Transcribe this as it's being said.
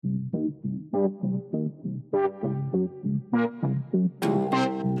That's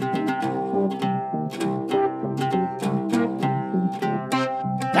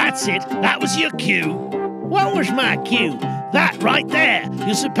it. That was your cue. What was my cue? That right there.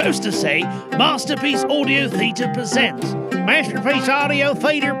 You're supposed to say Masterpiece Audio Theatre presents. Masterpiece Audio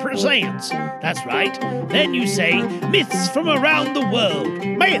Theatre presents. That's right. Then you say myths from around the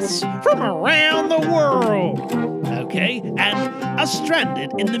world. Myths from around the world. Okay, and a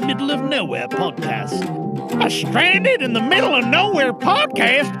Stranded in the Middle of Nowhere podcast. A Stranded in the Middle of Nowhere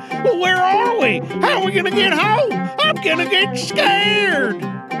podcast? Well, where are we? How are we gonna get home? I'm gonna get scared.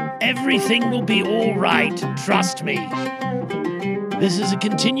 Everything will be all right, trust me. This is a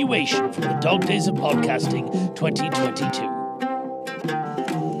continuation from the Dog Days of Podcasting 2022.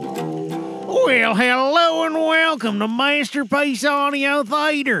 Well, hello and welcome to Masterpiece Audio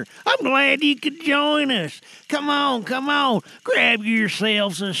Theatre. I'm glad you could join us. Come on, grab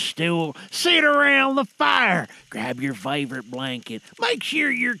yourselves a stool, sit around the fire, grab your favorite blanket, make sure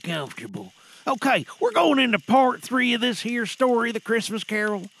you're comfortable. Okay, we're going into part 3 of this here story, The Christmas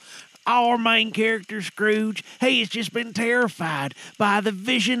Carol. Our main character, Scrooge, he has just been terrified by the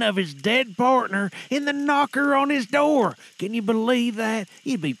vision of his dead partner in the knocker on his door. Can you believe that?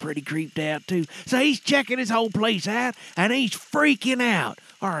 You'd be pretty creeped out, too. So he's checking his whole place out, and he's freaking out.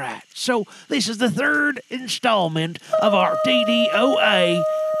 All right, so this is the third installment of our DDOA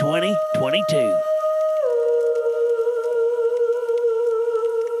 2022.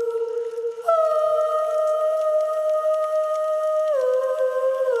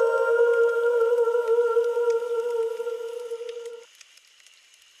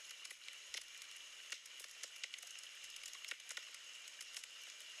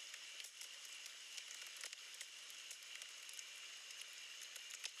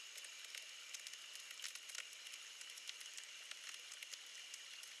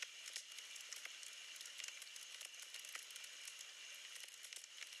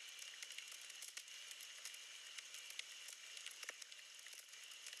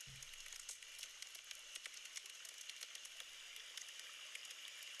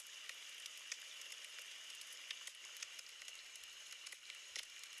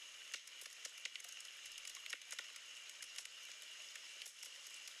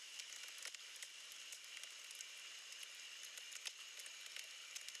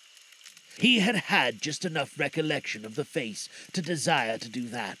 He had had just enough recollection of the face to desire to do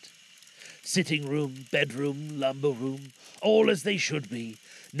that. Sitting room, bedroom, lumber room, all as they should be.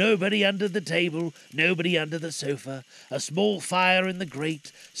 Nobody under the table, nobody under the sofa, a small fire in the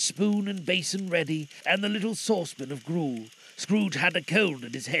grate, spoon and basin ready, and the little saucepan of gruel. Scrooge had a cold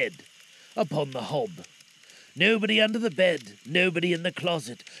at his head. Upon the hob. Nobody under the bed, nobody in the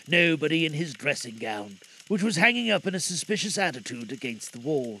closet, nobody in his dressing gown, which was hanging up in a suspicious attitude against the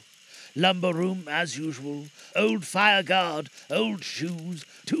wall. Lumber room, as usual, old fire guard, old shoes,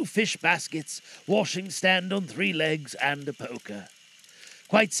 2 fish baskets, washing stand on 3 legs, and a poker.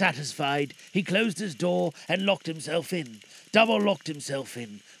 Quite satisfied, he closed his door and locked himself in, double-locked himself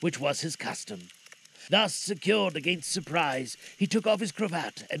in, which was his custom. Thus secured against surprise, he took off his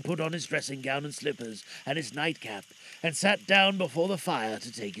cravat and put on his dressing gown and slippers and his nightcap, and sat down before the fire to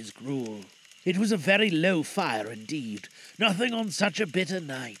take his gruel. It was a very low fire indeed, nothing on such a bitter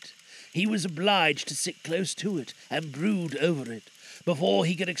night. He was obliged to sit close to it and brood over it, before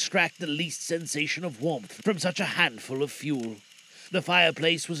he could extract the least sensation of warmth from such a handful of fuel. The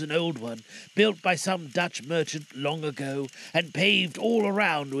fireplace was an old one, built by some Dutch merchant long ago, and paved all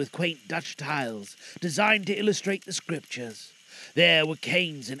around with quaint Dutch tiles, designed to illustrate the scriptures. There were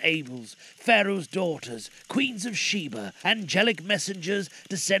Cains and Abels, Pharaoh's daughters, queens of Sheba, angelic messengers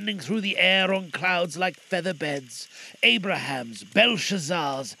descending through the air on clouds like feather beds, Abrahams,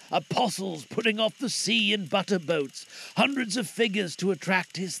 Belshazzars, apostles putting off the sea in butter boats, hundreds of figures to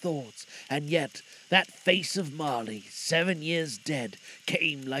attract his thoughts, and yet that face of Marley, 7 years dead,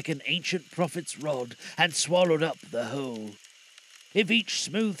 came like an ancient prophet's rod and swallowed up the whole. If each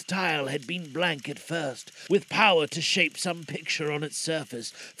smooth tile had been blank at first, with power to shape some picture on its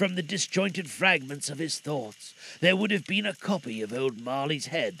surface from the disjointed fragments of his thoughts, there would have been a copy of old Marley's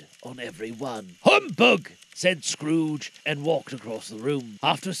head on every one. "Humbug!" said Scrooge, and walked across the room.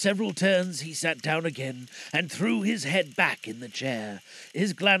 After several turns he sat down again, and threw his head back in the chair.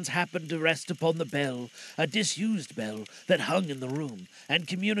 His glance happened to rest upon the bell, a disused bell that hung in the room, and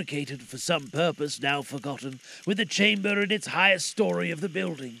communicated for some purpose now forgotten with the chamber in its highest story of the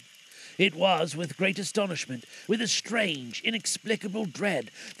building. It was with great astonishment, with a strange, inexplicable dread,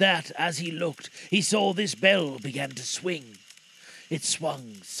 that, as he looked, he saw this bell began to swing. It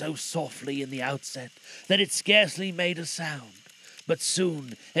swung so softly in the outset that it scarcely made a sound. But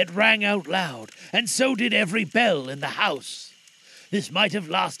soon it rang out loud, and so did every bell in the house. This might have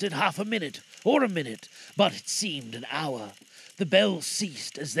lasted half a minute, or a minute, but it seemed an hour. The bells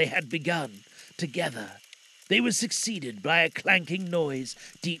ceased as they had begun, together. They were succeeded by a clanking noise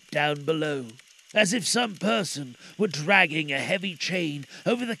deep down below, as if some person were dragging a heavy chain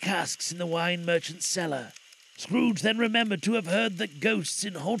over the casks in the wine merchant's cellar. Scrooge then remembered to have heard that ghosts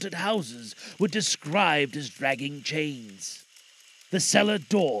in haunted houses were described as dragging chains. The cellar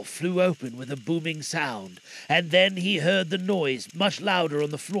door flew open with a booming sound, and then he heard the noise much louder on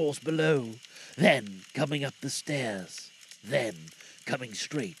the floors below, then coming up the stairs, then coming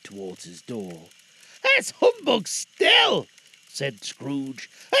straight towards his door. "That's humbug still," said Scrooge.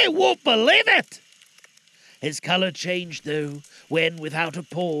 "I won't believe it." His colour changed, though, when, without a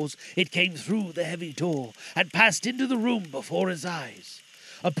pause, it came through the heavy door and passed into the room before his eyes.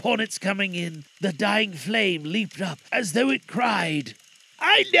 Upon its coming in, the dying flame leaped up as though it cried,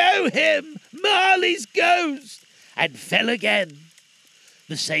 "I know him, Marley's ghost," and fell again.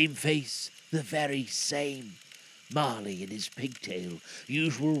 The same face, the very same. Marley in his pigtail,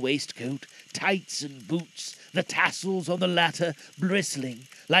 usual waistcoat, tights and boots, the tassels on the latter bristling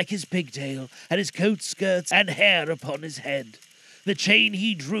like his pigtail, and his coat skirts and hair upon his head. The chain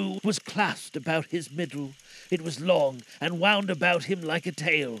he drew was clasped about his middle. It was long and wound about him like a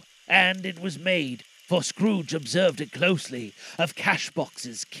tail, and it was made, for Scrooge observed it closely, of cash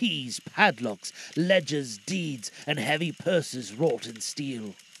boxes, keys, padlocks, ledgers, deeds, and heavy purses wrought in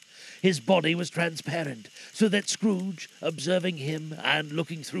steel. His body was transparent, so that Scrooge, observing him and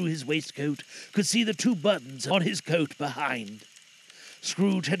looking through his waistcoat, could see the 2 buttons on his coat behind.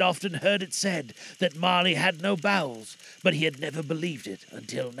 Scrooge had often heard it said that Marley had no bowels, but he had never believed it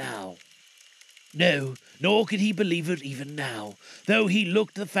until now. No, nor could he believe it even now, though he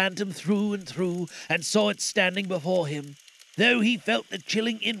looked the phantom through and through and saw it standing before him, though he felt the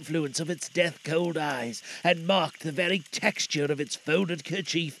chilling influence of its death-cold eyes, and marked the very texture of its folded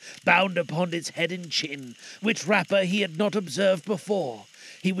kerchief bound upon its head and chin, which wrapper he had not observed before.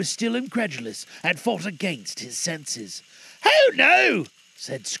 He was still incredulous, and fought against his senses. "How now?"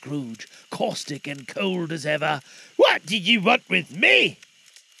 said Scrooge, caustic and cold as ever. "What did you want with me?"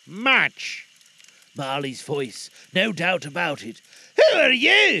 "Much." Marley's voice, no doubt about it. "Who are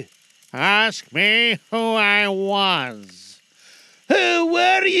you?" "Ask me who I was." "Who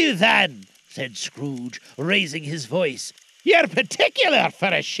were you, then?" said Scrooge, raising his voice. "You're particular for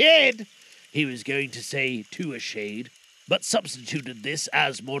a shade." He was going to say to a shade, but substituted this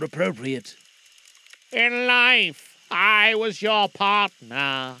as more appropriate. "In life, I was your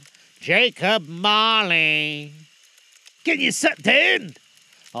partner, Jacob Marley." "Can you sit down?"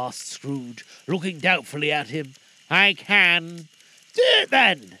 asked Scrooge, looking doubtfully at him. "I can." "Do it,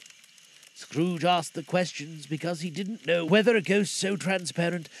 then." Scrooge asked the questions because he didn't know whether a ghost so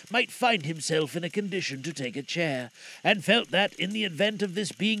transparent might find himself in a condition to take a chair, and felt that, in the event of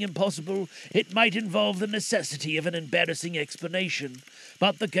this being impossible, it might involve the necessity of an embarrassing explanation.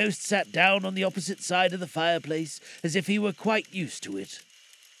 But the ghost sat down on the opposite side of the fireplace, as if he were quite used to it.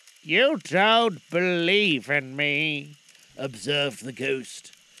 "You don't believe in me," observed the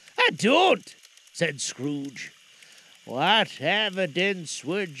ghost. "I don't," said Scrooge. "What evidence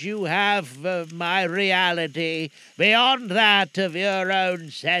would you have of my reality beyond that of your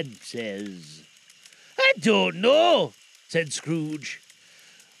own senses?" "I don't know," said Scrooge.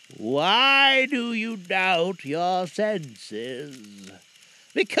 "Why do you doubt your senses?"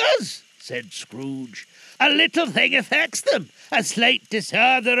 "Because," said Scrooge, "a little thing affects them. A slight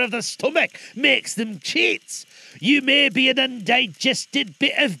disorder of the stomach makes them cheats. You may be an undigested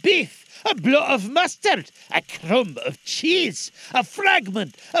bit of beef, a blot of mustard, a crumb of cheese, a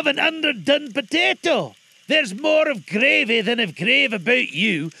fragment of an underdone potato. There's more of gravy than of grave about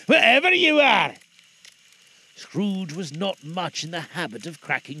you, whatever you are." Scrooge was not much in the habit of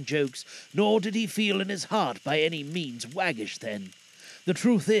cracking jokes, nor did he feel in his heart by any means waggish then. The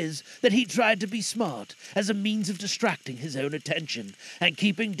truth is that he tried to be smart as a means of distracting his own attention and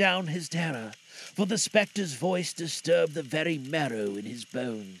keeping down his terror, for the spectre's voice disturbed the very marrow in his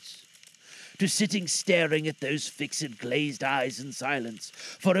bones. To sitting staring at those fixed glazed eyes in silence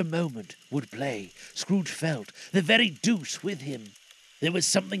for a moment would play, Scrooge felt, the very deuce with him. There was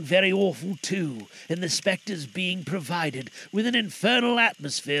something very awful, too, in the spectre's being provided with an infernal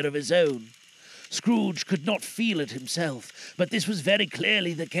atmosphere of his own. Scrooge could not feel it himself, but this was very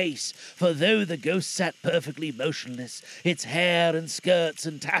clearly the case, for though the ghost sat perfectly motionless, its hair and skirts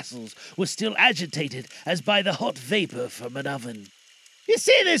and tassels were still agitated as by the hot vapour from an oven. "You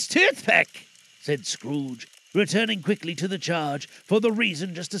see this toothpick?" said Scrooge, returning quickly to the charge for the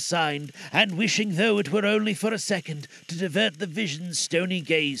reason just assigned, and wishing, though it were only for a second, to divert the vision's stony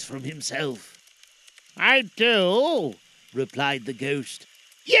gaze from himself. "I do," replied the ghost.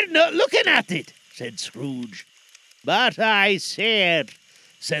 "You're not looking at it," said Scrooge. "But I see it,"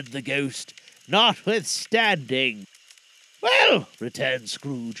 said the ghost. "Notwithstanding." "Well," returned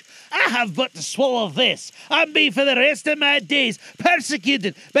Scrooge, "I have but to swallow this, and be for the rest of my days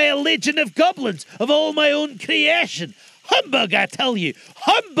persecuted by a legion of goblins of all my own creation. Humbug, I tell you,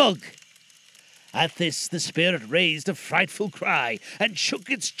 humbug!" At this the spirit raised a frightful cry, and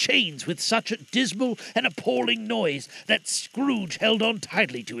shook its chains with such a dismal and appalling noise that Scrooge held on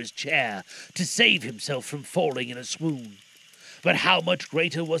tightly to his chair to save himself from falling in a swoon. But how much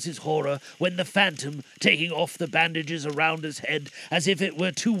greater was his horror when the phantom, taking off the bandages around his head as if it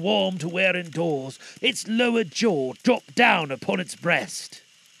were too warm to wear indoors, its lower jaw dropped down upon its breast.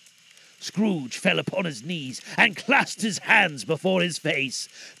 Scrooge fell upon his knees and clasped his hands before his face.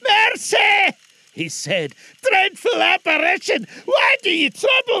 "Mercy!" he said. "Dreadful apparition! Why do you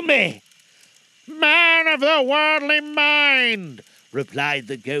trouble me?" "Man of the worldly mind," replied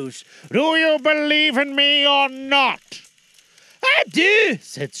the ghost, "do you believe in me or not?" "I do,"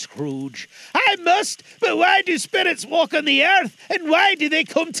 said Scrooge. "I must, but why do spirits walk on the earth, and why do they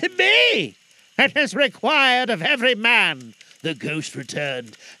come to me?" "It is required of every man," the ghost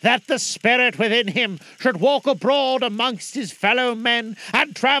returned, "that the spirit within him should walk abroad amongst his fellow men,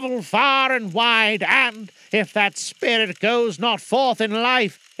 and travel far and wide, and, if that spirit goes not forth in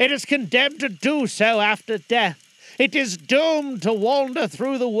life, it is condemned to do so after death. It is doomed to wander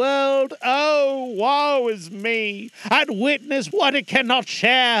through the world, oh, woe is me, and witness what it cannot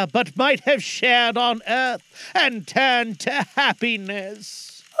share, but might have shared on earth, and turn to happiness."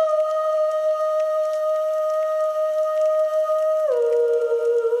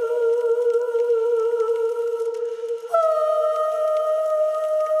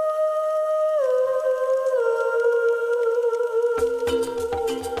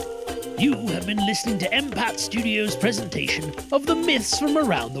 You have been listening to Empath Studios' presentation of The Myths from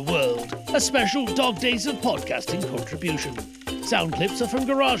Around the World, a special Dog Days of Podcasting contribution. Sound clips are from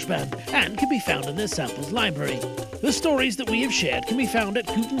GarageBand and can be found in their samples library. The stories that we have shared can be found at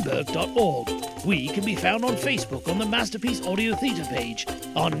Gutenberg.org. We can be found on Facebook on the Masterpiece Audio Theatre page,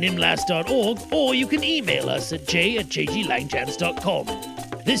 on nimlas.org, or you can email us at j@jglangchance.com.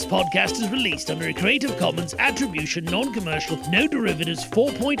 This podcast is released under a Creative Commons Attribution Non-Commercial No Derivatives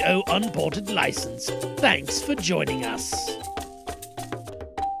 4.0 Unported license. Thanks for joining us.